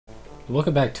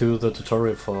Welcome back to the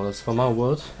tutorial for Super Mario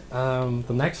World.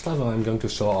 The next level I'm going to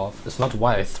show off is not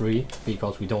Y3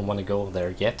 because we don't want to go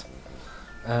there yet.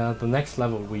 The next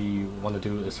level we want to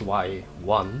do is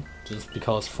Y1 just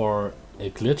because for a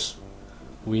glitch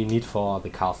we need for the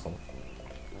castle.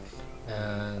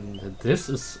 And this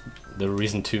is the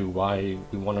reason too why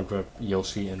we want to grab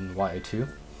Yoshi in Y2.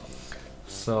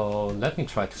 So let me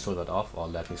try to show that off, or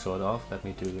let me show it off. Let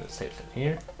me do the save it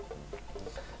here.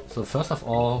 So first of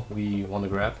all, we want to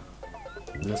grab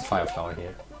this fire flower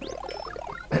here.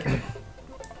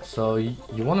 So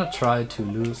you want to try to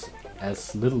lose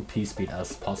as little P-speed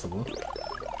as possible,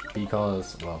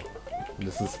 because, well,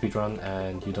 this is speedrun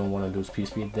and you don't want to lose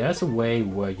P-speed. There's a way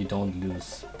where you don't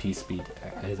lose P-speed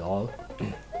at all,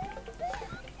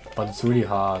 but it's really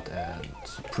hard and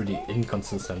pretty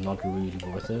inconsistent, not really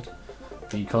worth it,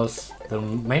 because the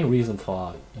main reason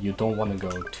for you don't want to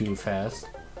go too fast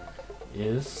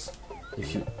is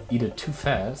if you eat it too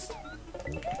fast,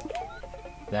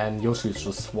 then Yoshi is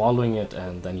just swallowing it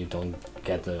and then you don't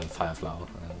get the fire flower,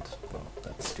 and well,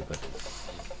 that's stupid.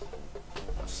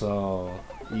 So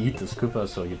you eat the scooper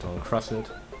so you don't crush it,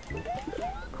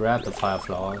 grab the fire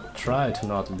flower, try to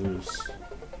not lose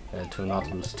too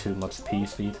much P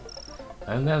speed,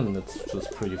 and then it's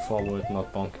just pretty forward,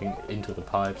 not bonking into the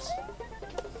pipes.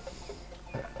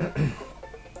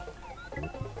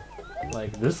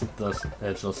 Like this is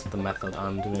just the method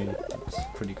I'm doing. It's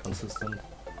pretty consistent.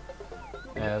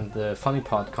 And the funny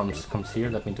part comes here.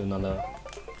 Let me do another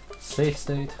save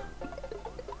state.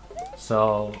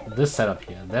 So this setup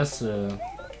here, there's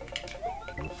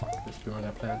fuck this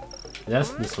piranha plant.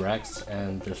 There's this Rex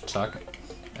and this Chuck,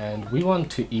 and we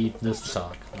want to eat this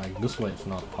Chuck. Like this way it's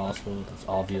not possible, it's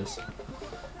obvious.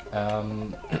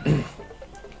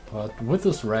 But with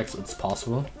this Rex it's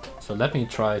possible. So let me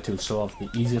try to show off the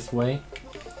easiest way,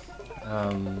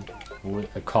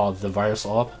 called the virus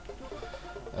orb.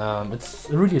 It's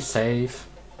a really safe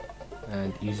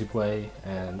and easy way,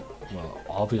 and well,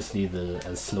 obviously the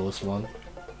slowest one.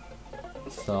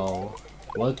 So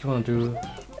what you want to do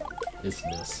is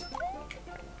this.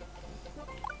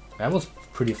 That was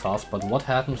pretty fast, but what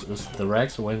happens is the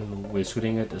Rex, when we're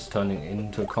shooting it, is turning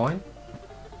into a coin,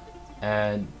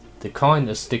 and the coin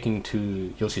is sticking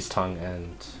to Yoshi's tongue,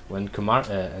 and when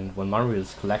Mario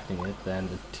is collecting it, then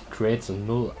it creates a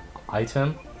null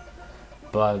item,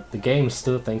 but the game is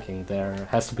still thinking there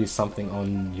has to be something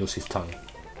on Yoshi's tongue.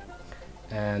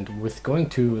 And with going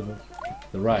to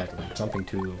the right, like jumping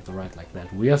to the right like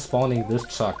that, we are spawning this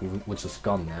Chuck, which is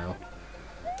gone now,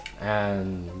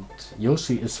 and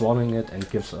Yoshi is swallowing it and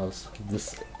gives us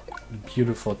this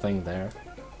beautiful thing there,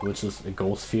 which is a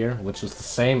gold sphere, which is the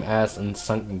same as in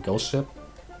Sunken Ghost Ship,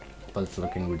 but it's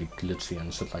looking really glitchy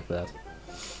and shit like that.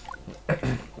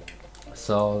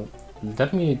 So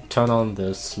let me turn on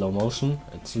the slow motion.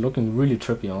 It's looking really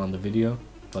trippy on the video,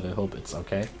 but I hope it's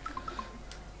okay.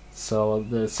 So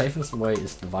the safest way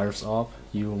is the virus orb.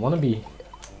 You wanna be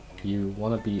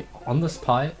on this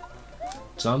pipe,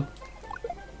 jump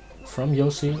from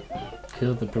Yoshi,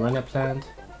 kill the piranha plant,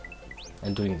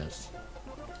 and doing this.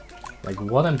 Like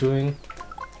what I'm doing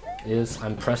is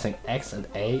I'm pressing X and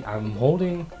A. I'm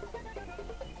holding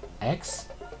X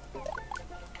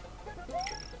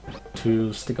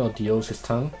to stick out Yoshi's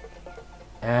tongue,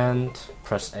 and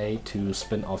press A to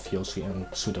spin off Yoshi and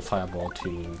shoot a fireball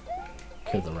to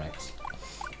kill the Rex.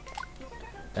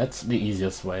 That's the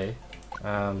easiest way.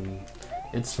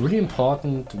 It's really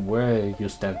important where you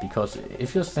stand, because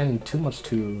if you're standing too much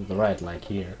to the right, like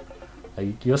here,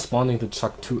 like you're spawning the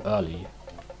Chuck too early,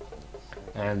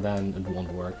 and then it won't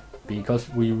work, because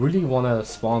we really want to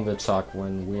spawn the Chuck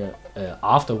when we're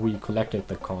after we collected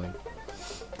the coin.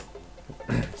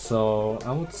 So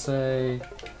I would say,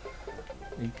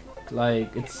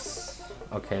 like, it's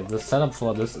okay, the setup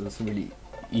for this is really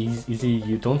easy.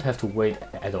 You don't have to wait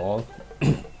at all.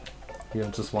 You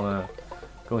just want to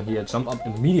go here, jump up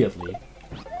immediately.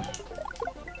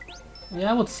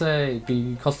 Yeah, I would say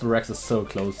because the Rex is so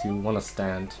close, you want to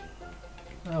stand,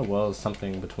 well,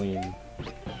 something between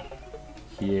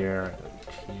here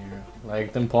and here.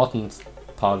 Like the important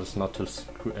part is not to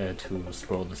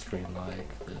scroll the screen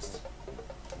like this.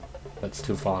 That's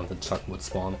too far and the Chuck would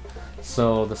spawn.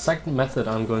 So the second method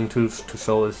I'm going to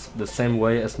show is the same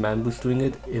way as Manboo's doing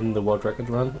it in the world record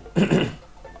run.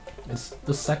 It's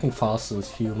the second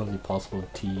fastest humanly possible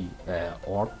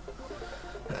orb.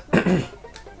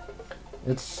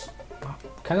 It's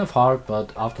kind of hard,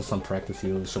 but after some practice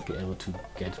you should be able to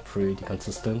get pretty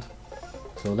consistent.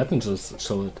 So let me just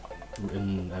show it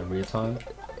in real time.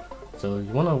 So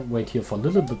you want to wait here for a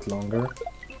little bit longer,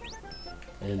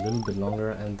 a little bit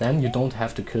longer, and then you don't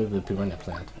have to kill the piranha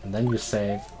plant. And then you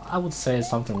save, I would say,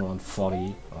 something around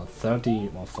 40 or 30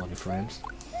 or 40 frames.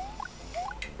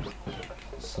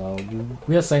 So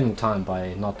we are saving time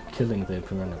by not killing the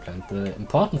piranha plant. The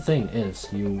important thing is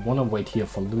you want to wait here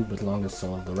for a little bit longer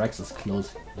so the Rex is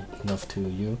close enough to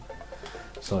you.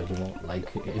 So you won't, like,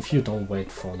 if you don't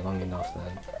wait for long enough,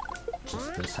 then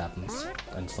just this happens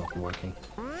and it's not working.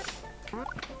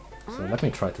 So let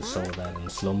me try to show that in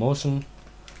slow motion.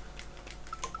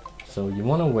 So you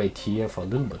want to wait here for a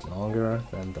little bit longer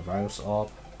than the virus orb.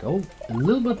 Go a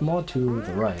little bit more to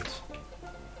the right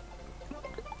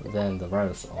than the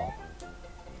virus orb.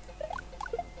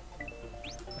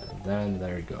 And then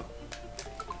there you go.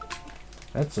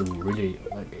 That's a really,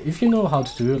 like, if you know how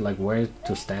to do it, like where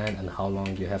to stand and how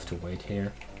long you have to wait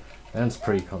here, then it's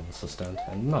pretty consistent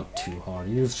and not too hard.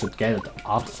 You should get it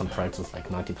after some practice, like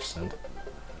 90%.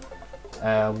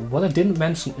 What I didn't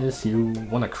mention is you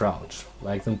want to crouch.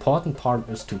 Like, the important part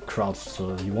is to crouch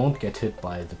so you won't get hit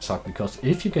by the chuck, because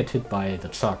if you get hit by the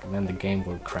chuck, then the game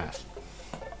will crash.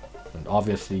 And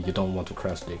obviously you don't want to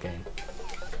crash the game.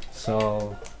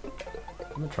 So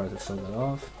let me try to show that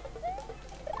off.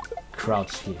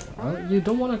 Crouch here. Well, you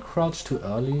don't want to crouch too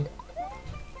early.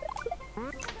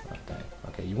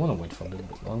 Okay, you want to wait for a little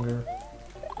bit longer.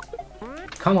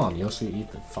 Come on, Yoshi,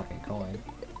 eat the fucking coin.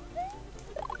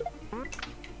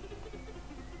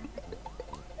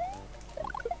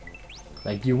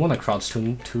 Like, you want to crouch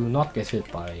to not get hit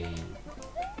by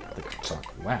the chuck.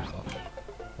 Wow.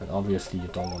 And obviously you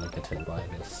don't want to get hit by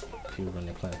this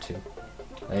piranha plant too.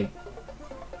 Like,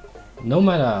 no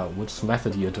matter which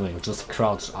method you're doing, just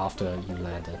crouch after you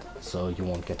land it, so you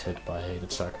won't get hit by the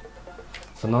chuck.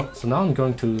 So now I'm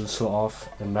going to show off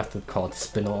a method called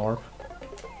Spinner Orb.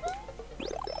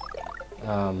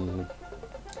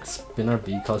 Spinner,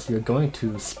 because you're going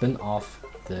to spin off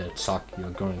the chuck you're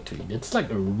going to eat. It's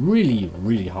like a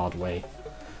really hard way,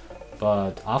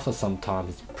 but after some time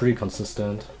it's pretty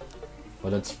consistent.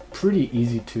 But it's pretty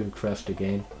easy to crash the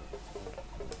game.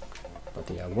 But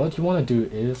yeah, what you want to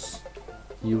do is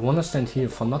you want to stand here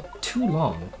for not too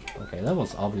long. Okay, that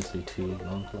was obviously too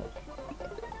long.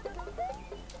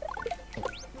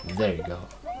 There you go.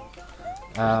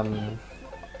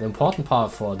 The important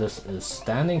part for this is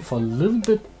standing for a little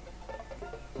bit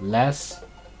less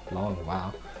long.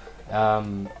 Wow.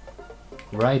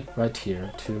 Right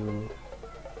here to,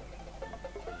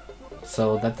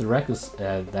 so that the Rex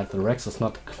is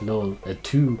not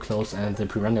too close and the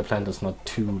piranha plant is not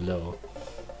too low.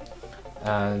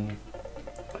 And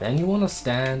then you want to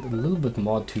stand a little bit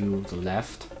more to the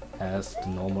left as the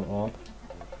normal orb.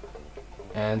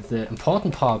 And the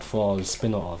important part for the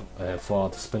spinner orb,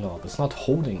 is not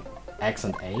holding X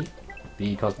and A,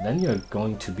 because then you're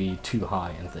going to be too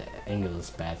high and the angle is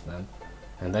bad then,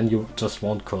 and then you just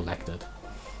won't collect it.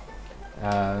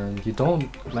 And you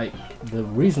don't, like, the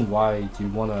reason why you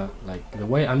wanna, like, the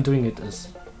way I'm doing it is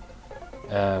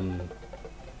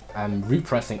I'm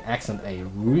repressing X and A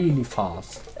really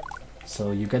fast,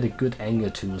 so you get a good angle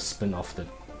to spin off the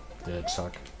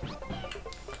chuck.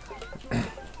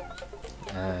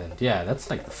 And yeah, that's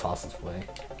like the fastest way.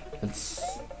 It's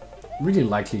really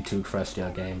likely to crash your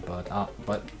game,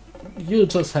 but you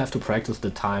just have to practice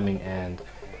the timing and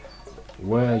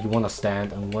where you want to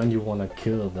stand and when you want to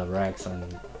kill the Rex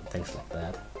and things like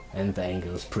that. And the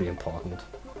angle is pretty important.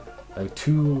 Like,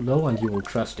 too low and you will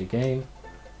crash the game,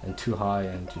 and too high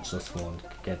and you just won't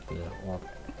get the orb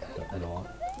at all.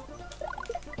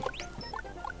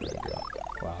 There you go.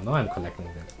 Wow, now I'm collecting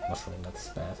the mushroom, that's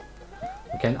bad.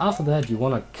 Okay, and after that you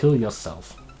want to kill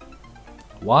yourself.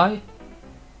 Why?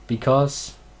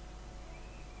 Because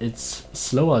it's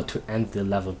slower to end the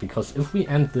level, because if we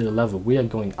end the level we are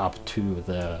going up to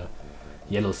the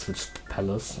yellow switched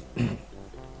palace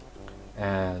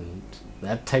and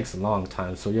that takes a long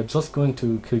time, so you're just going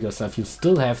to kill yourself. You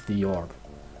still have the orb,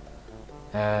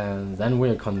 and then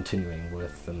we're continuing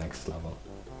with the next level.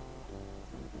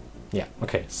 Yeah,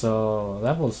 okay, so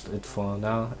that was it for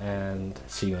now, and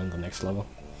see you in the next level.